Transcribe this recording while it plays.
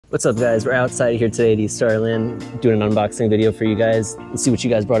What's up, guys? We're outside here today at eStarland doing an unboxing video for you guys. Let's see what you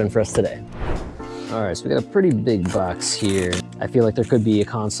guys brought in for us today. All right, so we got a pretty big box here. I feel like there could be a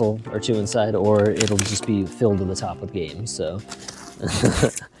console or two inside, or it'll just be filled to the top with games. So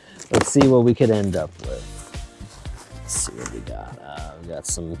let's see what we could end up with. Let's see what we got. We got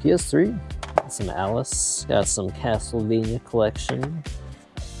some PS3, some Alice, got some Castlevania collection.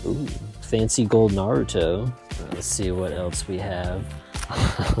 Ooh, fancy gold Naruto. Let's see what else we have.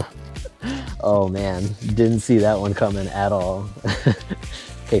 Oh man, didn't see that one coming at all.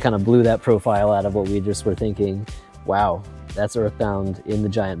 Okay, kind of blew that profile out of what we just were thinking. Wow, that's Earthbound in the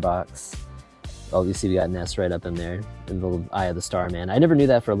giant box. Oh, you see we got Ness right up in there, in the little Eye of the Star Man. I never knew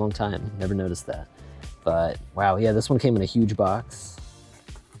that for a long time, never noticed that. But wow, yeah, this one came in a huge box.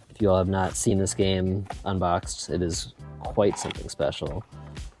 If you all have not seen this game unboxed, it is quite something special.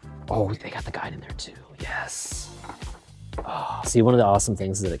 Oh, they got the guide in there too, yes. Oh, see, one of the awesome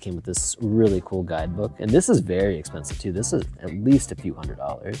things is that it came with this really cool guidebook, and this is very expensive too. This is at least a few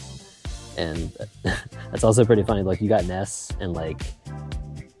 $100s, and that's also pretty funny. Like, you got Ness, and like,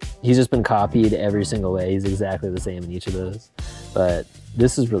 he's just been copied every single way. He's exactly the same in each of those, but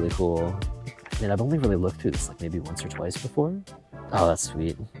this is really cool. And I've only really looked through this like maybe once or twice before. Oh, that's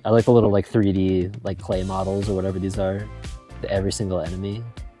sweet. I like the little like 3D like clay models or whatever these are. Every single enemy.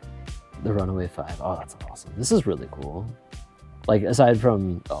 The Runaway 5. Oh, that's awesome. This is really cool. Like, aside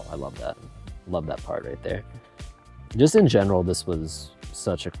from, oh, I love that. Love that part right there. Just in general, this was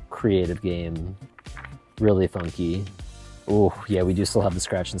such a creative game. Really funky. Oh, yeah, we do still have the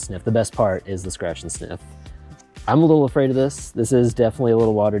scratch and sniff. The best part is the scratch and sniff. I'm a little afraid of this. This is definitely a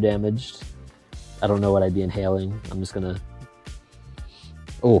little water damaged. I don't know what I'd be inhaling. I'm just gonna...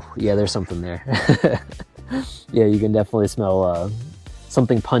 Oh, yeah, there's something there. Yeah, you can definitely smell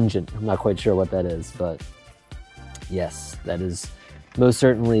something pungent. I'm not quite sure what that is, but yes, that is most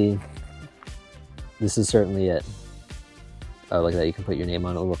certainly, this is certainly it. Oh, look at that, you can put your name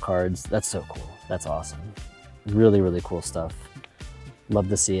on it, little cards. That's so cool. That's awesome. Really, really cool stuff. Love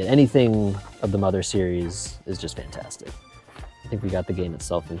to see it. Anything of the Mother series is just fantastic. I think we got the game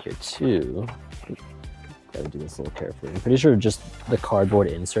itself in here too. Gotta do this a little carefully. I'm pretty sure just the cardboard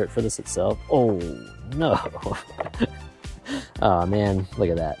insert for this itself. Oh, no. Oh man, look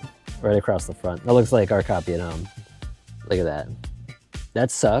at that. Right across the front. That looks like our copy at home. Look at that.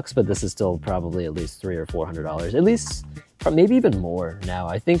 That sucks, but this is still probably at least $300 or $400. At least, maybe even more now.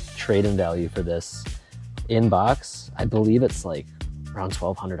 I think trade-in value for this in box, I believe it's like around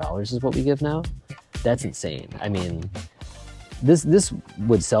 $1,200 is what we give now. That's insane. I mean, this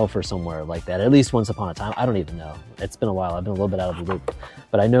would sell for somewhere like that, at least once upon a time. I don't even know. It's been a while. I've been a little bit out of the loop.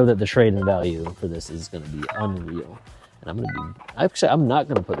 But I know that the trade-in value for this is going to be unreal. And I'm not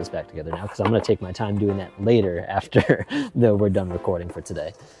going to put this back together now because I'm going to take my time doing that later after we're done recording for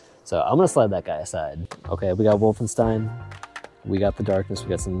today. So I'm going to slide that guy aside. Okay, we got Wolfenstein. We got The Darkness. We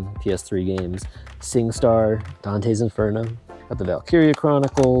got some PS3 games. SingStar, Dante's Inferno. Got the Valkyria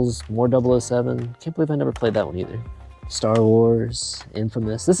Chronicles, more 007. Can't believe I never played that one either. Star Wars,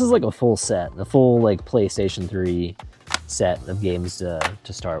 Infamous. This is like a full set, a full like PlayStation 3 set of games to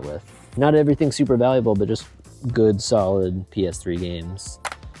start with. Not everything super valuable, but just good, solid PS3 games.